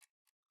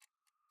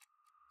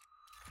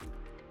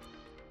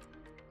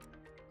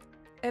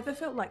Ever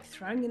felt like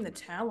throwing in the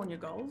towel on your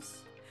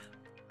goals?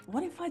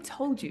 What if I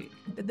told you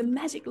that the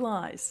magic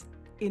lies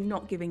in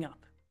not giving up?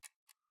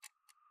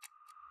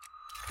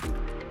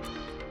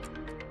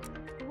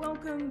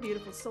 Welcome,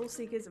 beautiful soul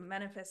seekers and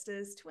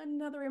manifestors, to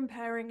another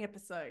empowering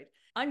episode.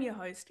 I'm your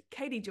host,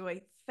 Katie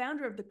Joy,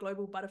 founder of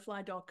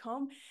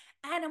theglobalbutterfly.com,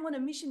 and I'm on a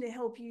mission to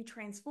help you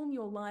transform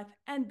your life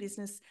and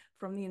business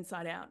from the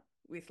inside out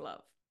with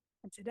love.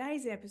 And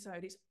today's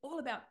episode is all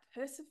about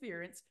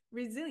perseverance,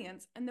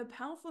 resilience, and the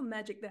powerful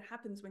magic that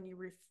happens when you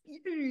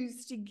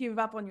refuse to give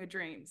up on your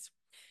dreams.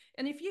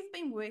 And if you've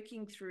been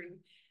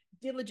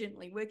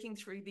diligently working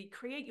through the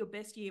Create Your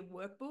Best Year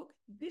workbook,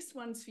 this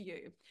one's for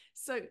you.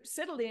 So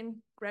settle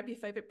in, grab your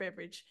favorite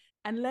beverage,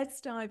 and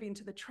let's dive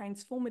into the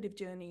transformative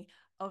journey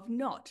of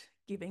not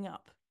giving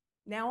up.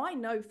 Now, I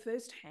know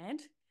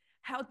firsthand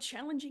how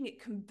challenging it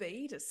can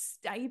be to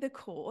stay the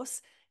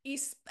course,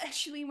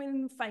 especially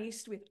when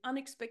faced with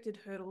unexpected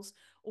hurdles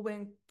or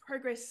when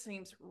progress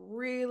seems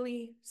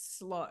really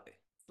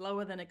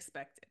slower than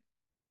expected,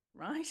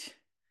 right?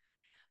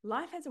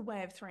 Life has a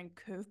way of throwing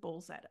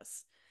curveballs at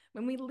us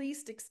when we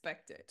least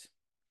expect it.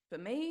 For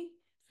me,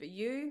 for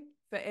you,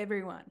 for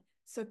everyone.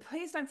 So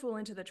please don't fall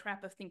into the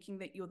trap of thinking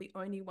that you're the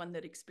only one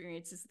that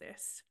experiences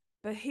this.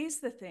 But here's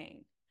the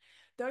thing.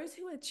 Those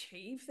who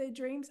achieve their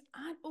dreams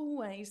aren't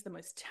always the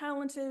most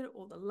talented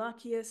or the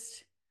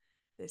luckiest.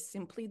 They're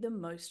simply the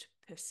most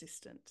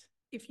persistent.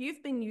 If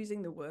you've been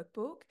using the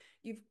workbook,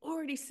 you've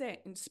already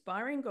set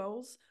inspiring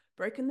goals,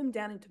 broken them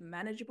down into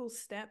manageable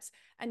steps,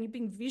 and you've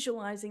been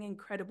visualizing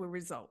incredible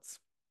results.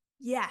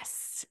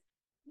 Yes,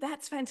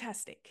 that's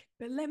fantastic.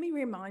 But let me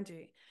remind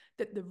you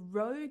that the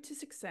road to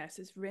success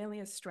is rarely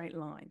a straight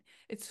line.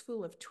 It's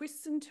full of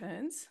twists and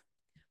turns,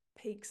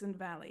 peaks and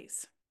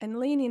valleys. And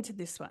lean into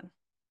this one.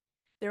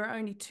 There are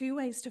only two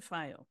ways to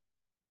fail.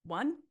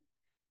 One,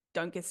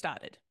 don't get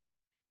started.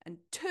 And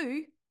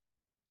two,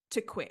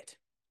 to quit.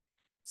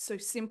 So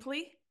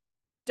simply,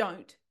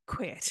 don't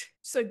quit.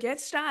 So get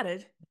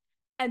started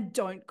and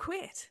don't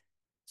quit.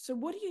 So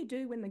what do you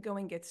do when the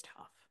going gets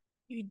tough?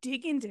 You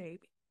dig in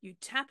deep, you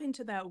tap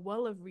into that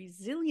well of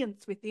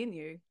resilience within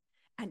you,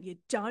 and you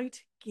don't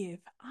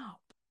give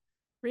up.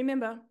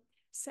 Remember,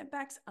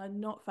 setbacks are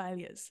not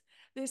failures.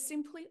 They're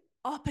simply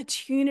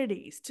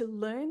opportunities to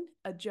learn,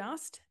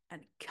 adjust,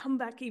 and come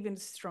back even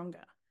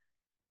stronger.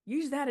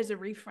 Use that as a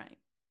reframe.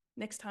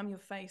 Next time you're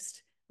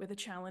faced with a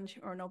challenge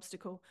or an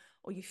obstacle,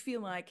 or you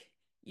feel like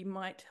you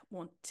might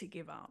want to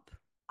give up,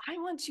 I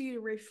want you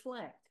to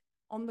reflect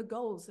on the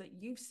goals that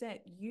you've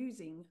set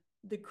using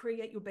the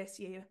Create Your Best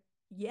Year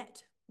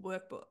Yet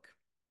workbook.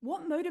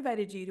 What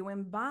motivated you to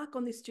embark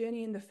on this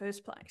journey in the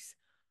first place?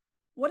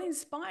 What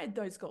inspired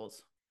those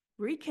goals?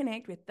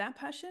 Reconnect with that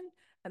passion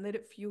and let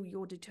it fuel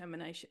your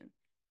determination.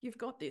 You've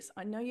got this.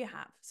 I know you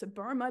have. So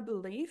borrow my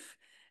belief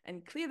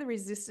and clear the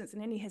resistance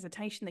and any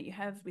hesitation that you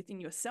have within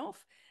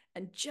yourself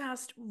and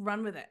just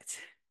run with it.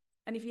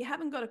 And if you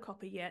haven't got a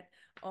copy yet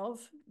of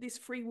this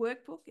free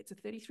workbook, it's a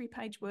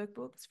 33-page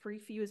workbook. It's free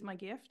for you as my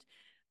gift.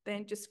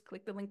 Then just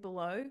click the link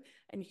below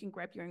and you can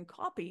grab your own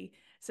copy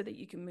so that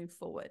you can move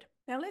forward.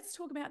 Now let's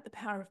talk about the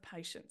power of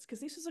patience,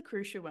 because this is a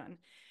crucial one.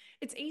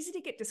 It's easy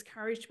to get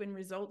discouraged when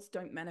results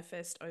don't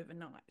manifest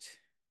overnight.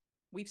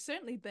 We've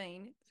certainly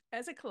been,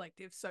 as a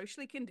collective,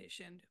 socially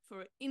conditioned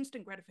for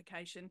instant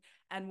gratification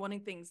and wanting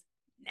things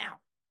now.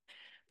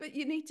 But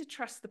you need to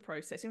trust the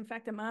process. In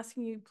fact, I'm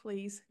asking you,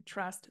 please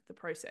trust the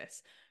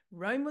process.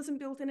 Rome wasn't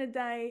built in a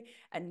day,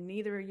 and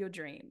neither are your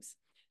dreams.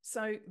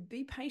 So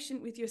be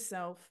patient with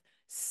yourself.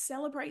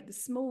 Celebrate the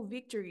small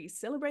victories,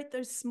 celebrate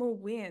those small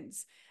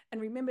wins. And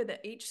remember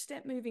that each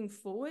step moving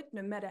forward,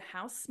 no matter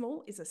how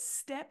small, is a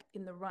step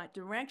in the right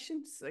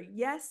direction. So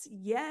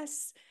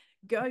yes,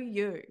 go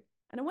you.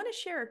 And I want to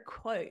share a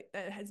quote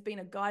that has been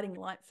a guiding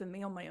light for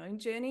me on my own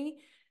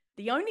journey.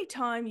 The only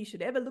time you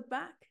should ever look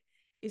back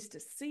is to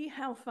see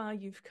how far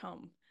you've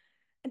come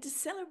and to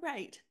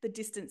celebrate the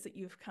distance that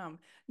you've come,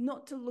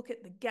 not to look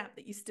at the gap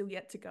that you're still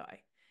yet to go,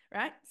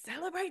 right?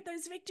 Celebrate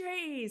those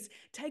victories.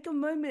 Take a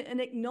moment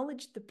and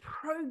acknowledge the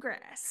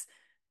progress.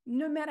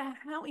 No matter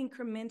how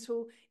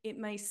incremental it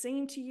may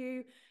seem to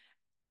you,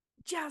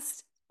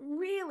 just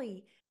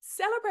really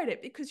celebrate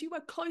it, because you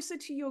are closer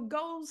to your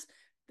goals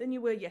than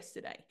you were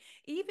yesterday.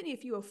 Even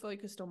if you are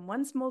focused on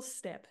one small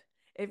step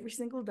every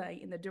single day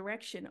in the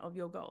direction of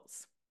your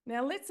goals.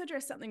 Now, let's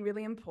address something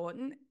really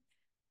important.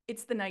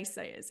 It's the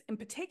naysayers, in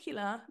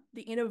particular,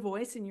 the inner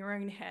voice in your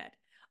own head.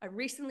 I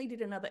recently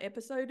did another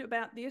episode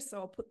about this, so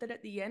I'll put that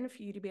at the end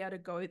for you to be able to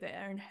go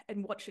there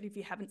and watch it if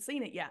you haven't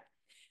seen it yet,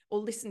 or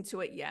listen to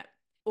it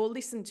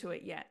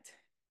yet.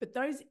 But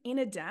those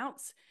inner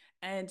doubts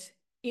and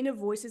inner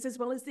voices, as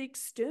well as the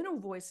external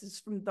voices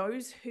from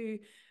those who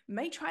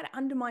may try to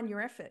undermine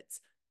your efforts,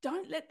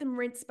 don't let them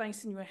rent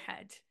space in your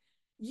head.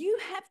 You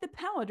have the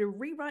power to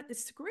rewrite the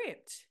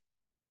script.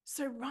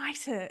 So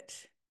write it.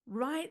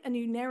 Write a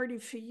new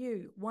narrative for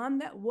you, one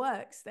that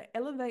works, that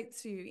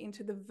elevates you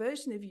into the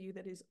version of you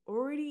that is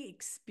already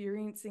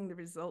experiencing the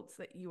results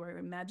that you are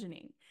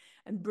imagining,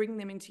 and bring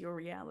them into your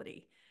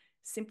reality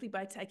simply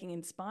by taking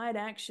inspired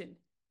action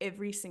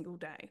every single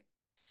day.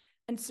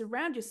 And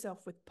surround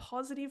yourself with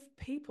positive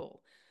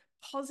people,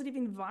 positive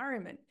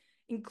environment,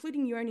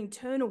 including your own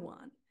internal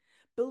one.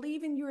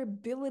 Believe in your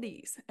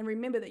abilities and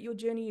remember that your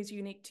journey is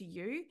unique to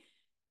you.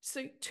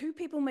 So, two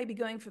people may be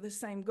going for the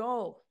same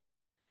goal,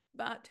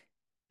 but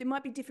there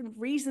might be different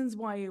reasons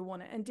why you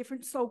want it and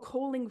different soul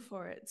calling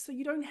for it. So,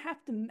 you don't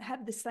have to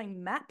have the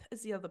same map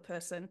as the other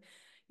person.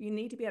 You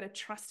need to be able to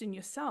trust in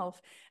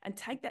yourself and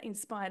take that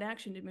inspired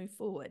action to move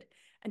forward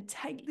and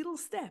take little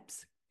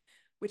steps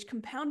which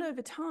compound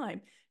over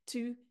time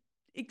to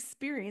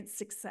experience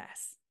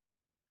success.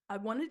 I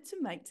wanted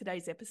to make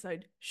today's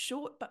episode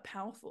short but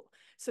powerful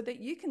so that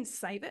you can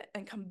save it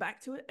and come back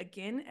to it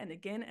again and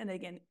again and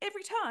again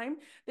every time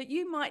that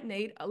you might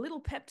need a little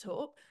pep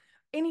talk,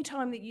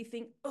 anytime that you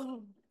think,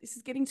 oh, this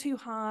is getting too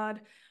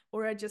hard,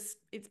 or it's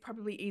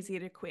probably easier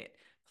to quit.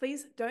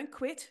 Please don't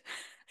quit.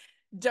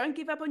 Don't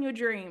give up on your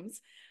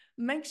dreams.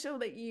 Make sure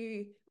that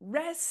you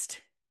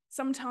rest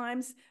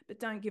sometimes, but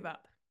don't give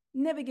up.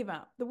 Never give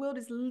up. The world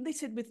is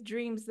littered with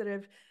dreams that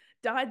have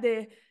died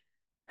their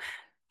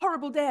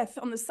horrible death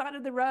on the side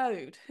of the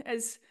road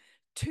as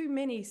too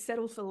many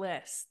settle for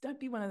less. Don't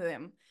be one of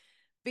them.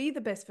 Be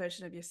the best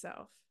version of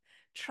yourself.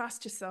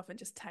 Trust yourself and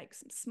just take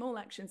some small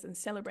actions and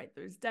celebrate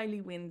those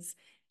daily wins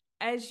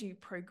as you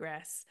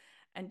progress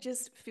and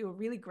just feel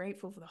really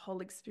grateful for the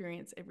whole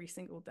experience every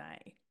single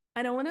day.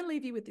 And I want to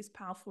leave you with this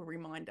powerful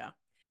reminder.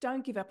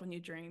 Don't give up on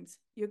your dreams.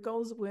 Your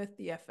goals are worth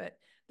the effort,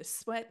 the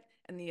sweat,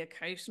 and the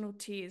occasional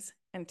tears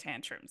and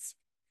tantrums.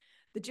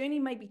 The journey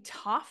may be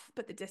tough,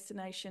 but the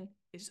destination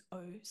is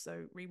oh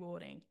so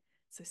rewarding.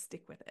 So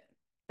stick with it.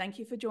 Thank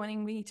you for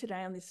joining me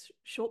today on this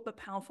short but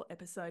powerful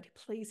episode.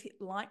 Please hit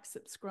like,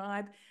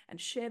 subscribe, and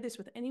share this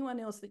with anyone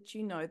else that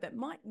you know that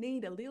might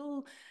need a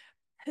little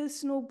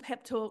personal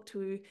pep talk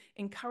to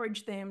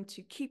encourage them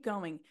to keep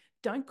going.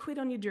 Don't quit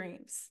on your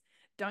dreams.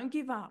 Don't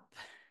give up.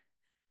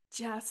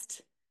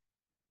 Just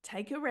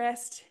take a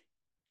rest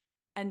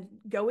and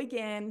go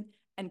again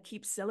and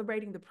keep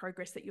celebrating the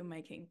progress that you're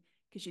making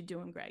because you're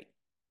doing great.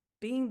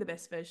 Being the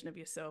best version of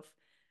yourself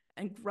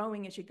and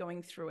growing as you're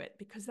going through it,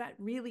 because that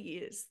really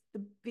is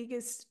the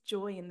biggest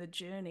joy in the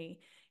journey,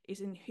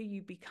 is in who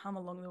you become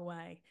along the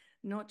way,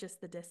 not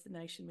just the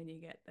destination when you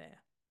get there.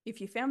 If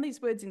you found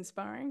these words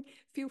inspiring,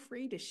 feel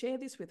free to share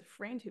this with a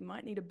friend who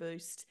might need a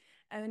boost.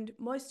 And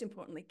most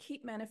importantly,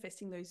 keep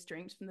manifesting those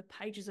dreams from the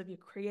pages of your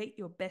Create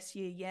Your Best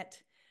Year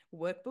Yet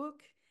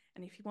workbook.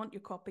 And if you want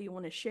your copy, you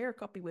want to share a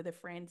copy with a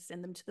friend,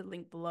 send them to the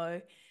link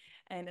below.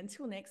 And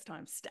until next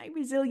time, stay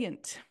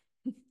resilient.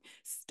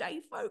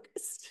 Stay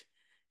focused.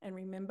 And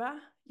remember,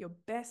 your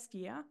best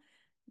year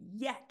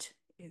yet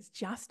is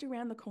just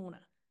around the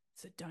corner.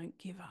 So don't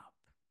give up.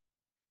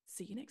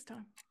 See you next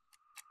time.